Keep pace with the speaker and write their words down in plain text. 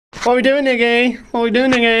What are we doing, Nikki? What are we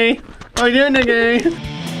doing, Nikki? What are we doing, Nikki?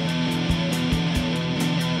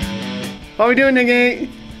 What are we doing, Nikki?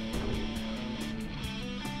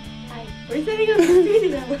 Hi. We're setting up the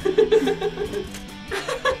studio.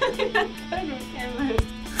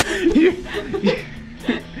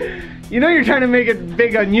 You know you're trying to make it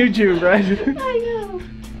big on YouTube, right? I know.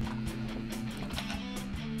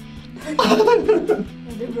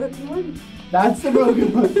 The broken one. That's the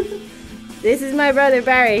broken one. This is my brother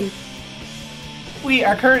Barry. We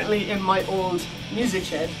are currently in my old music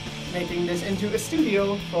shed, making this into a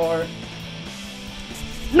studio for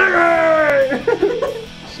Nikki!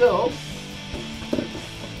 So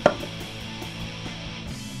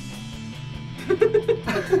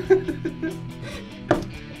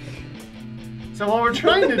what we're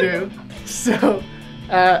trying to do,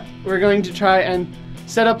 we're going to try and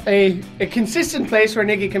set up a consistent place where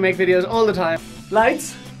Nikki can make videos all the time.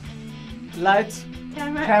 Lights,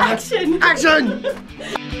 Camera, action! Action!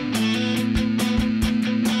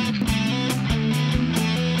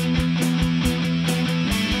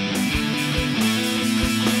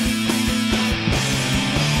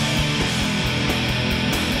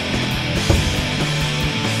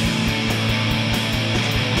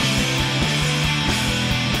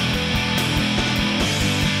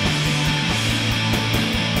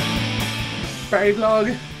 Barry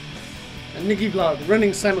vlog and Nikki vlog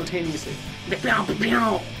running simultaneously. Her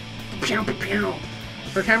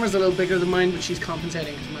camera's a little bigger than mine, but she's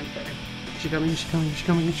compensating because mine's better. Is she coming? Is she coming? Is she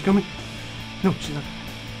coming? Is she coming? No, she's not.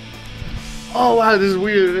 Oh wow, this is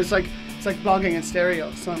weird. It's like vlogging in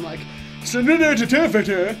stereo. So I'm like, potato.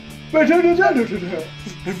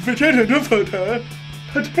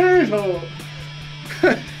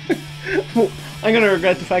 I'm gonna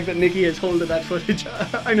regret the fact that Nikki has hold of that footage.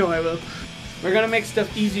 I know I will. We're gonna make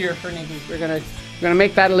stuff easier for Nikki. We're gonna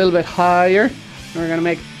make that a little bit higher. And we're gonna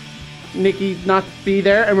make Nikki not be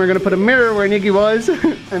there, and we're gonna put a mirror where Nikki was,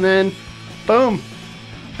 and then boom,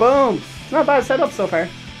 boom. It's not a bad setup so far.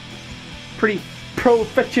 Pretty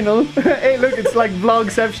professional. Hey, look, it's like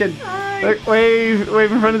vlogception. Look, wave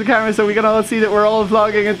in front of the camera so we can all see that we're all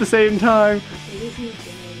vlogging at the same time.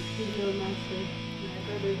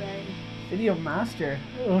 Video master.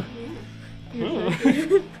 Oh.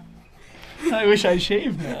 Oh. I wish I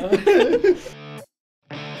shaved now.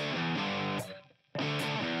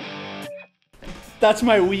 That's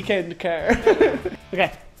my weekend car.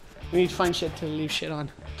 Okay, we need to find shit to leave shit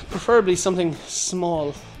on. Preferably something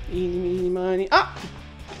small. Eeny, meeny, miny. Ah!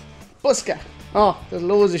 Buska. Oh, there's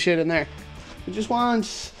loads of shit in there. We just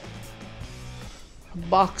want a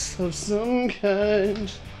box of some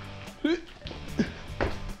kind.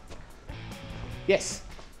 Yes.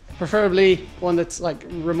 Preferably one that's like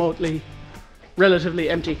relatively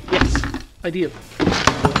empty. Yes. Ideal.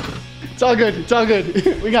 It's all good. It's all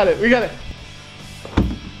good. We got it. We got it.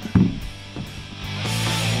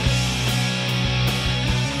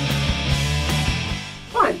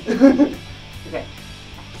 Fine. Okay.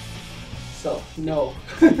 So, no.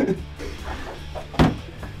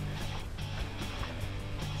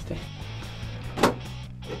 Stay.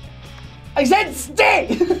 I said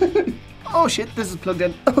stay! Oh shit, this is plugged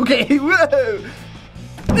in. Okay, whoa!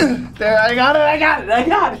 There, I got it, I got it, I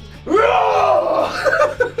got it!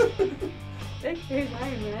 There's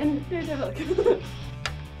Iron Man. There's a Hulk.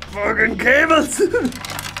 Fucking cables!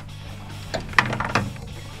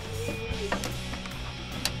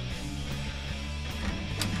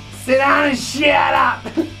 Sit down and shut up!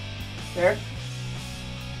 There.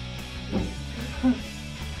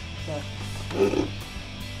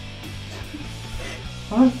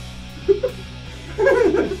 Huh?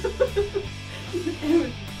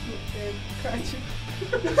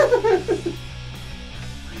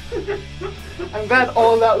 I'm glad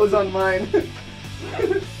all that was on mine.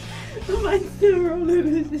 Mine's still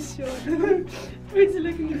rolling with his shoulder. We're still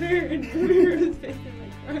looking in the mirror and the mirror is facing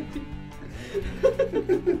like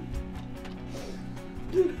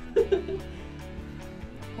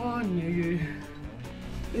Oh, nigga.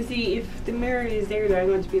 You see, if the mirror is there, I'm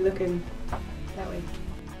going to be looking that way.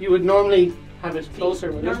 You would normally have it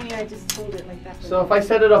closer, wouldn't Normally I just hold it like that. So if I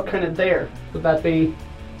set it up kind of there, would that be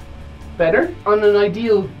better? On an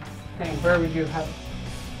ideal thing, where would you have it?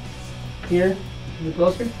 Here? Is it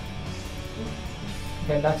closer?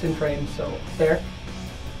 Okay, that's in frame, so there.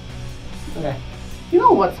 Okay. You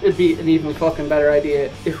know what? It'd be an even fucking better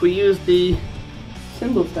idea if we used the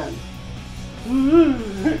cymbal stand.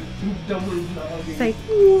 It's like,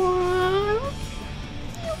 what?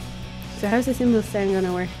 So how's the cymbal stand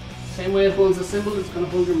gonna work? Same way it holds a cymbal, it's gonna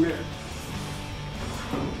hold your mirror.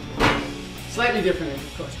 Slightly differently,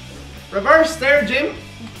 of course. Reverse there, Jim.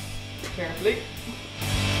 Carefully.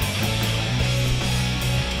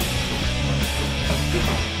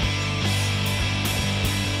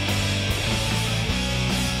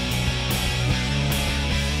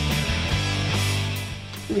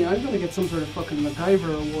 Yeah, I'm gonna get some sort of fucking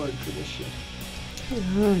MacGyver award for this shit.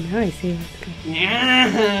 Oh, now I see what's going on.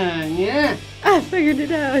 Yeah, yeah. I figured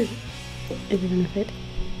it out. Is it gonna fit?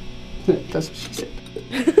 That's what she said.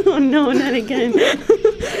 Oh no, not again.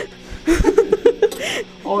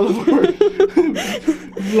 All of our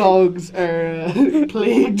vlogs are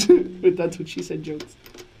plagued with that's what she said jokes.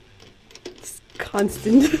 It's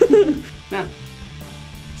constant. Now,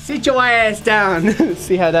 sit your ass down.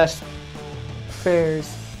 See how that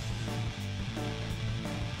fares.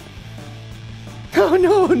 Oh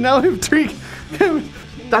no, now I have 3.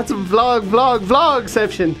 That's a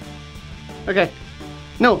vlogception. Okay.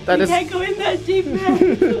 No, that You is. can't go in that deep, man.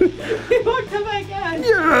 You won't come back out.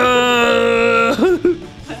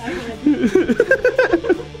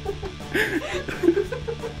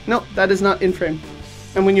 No, that is not in frame.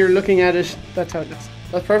 And when you're looking at it, that's how it is.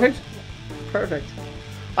 That's perfect? Perfect.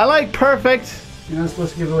 I like perfect. You're not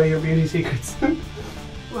supposed to give away your beauty secrets.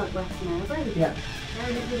 What, now? Yeah. I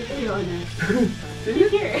already did a video on that. Did you?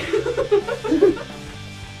 Here.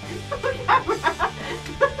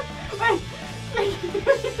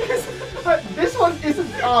 This one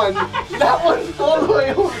isn't on. That one's all the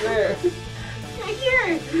way over there. Right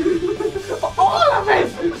here. All of it!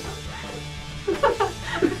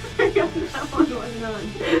 That one wasn't on.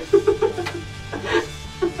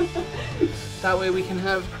 That way we can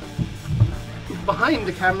have behind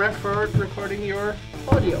the camera for recording your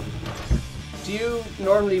audio. Do you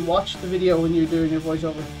normally watch the video when you're doing your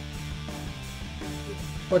voiceover?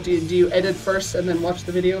 What do you edit first and then watch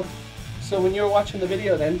the video? So when you're watching the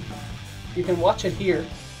video then, you can watch it here.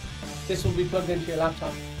 This will be plugged into your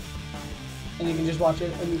laptop. And you can just watch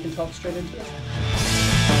it and you can talk straight into it.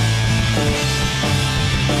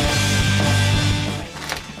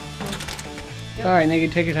 Alright, Nikki,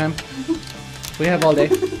 take your time. We have all day.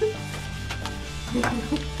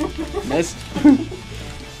 Missed.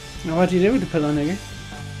 Now what do you do with the pillow, Nikki?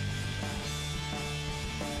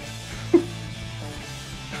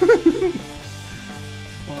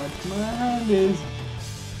 What my hand is.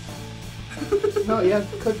 No, you have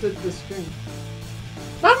to cut the string.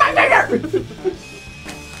 Not my finger!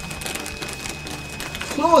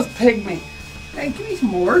 Close, pygmy. Hey, give me some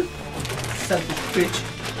more. Selfish bitch.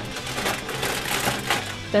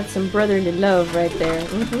 That's some brotherly love right there.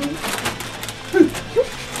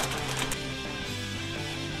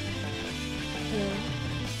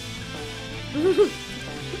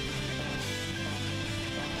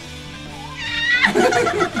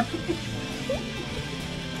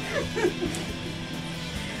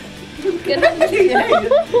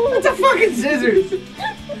 That's a fucking scissors.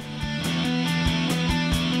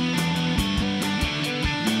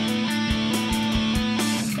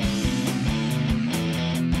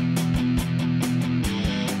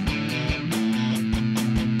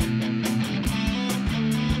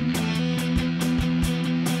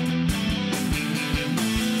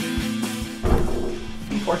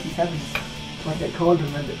 C47 might get called in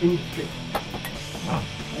the industry. I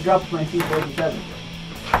dropped my C47.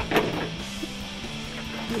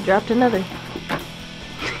 You dropped another.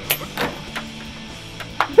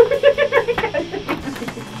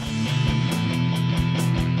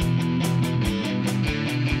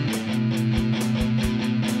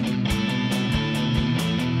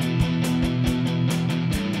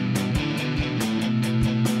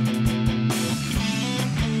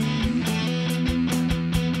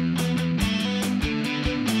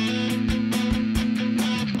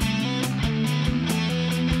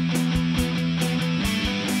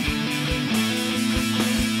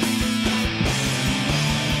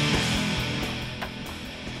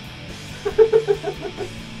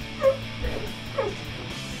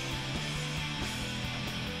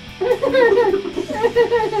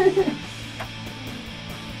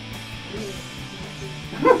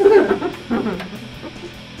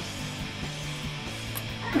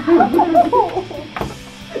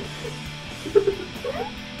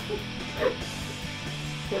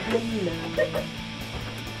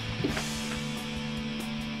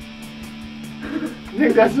 I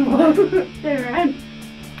think that's the one. They ran.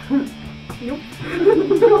 Nope.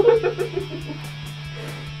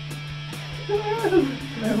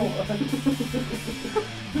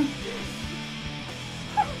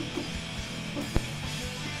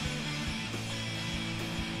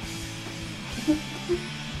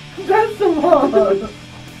 That's the one.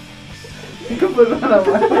 You can put that on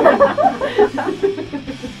my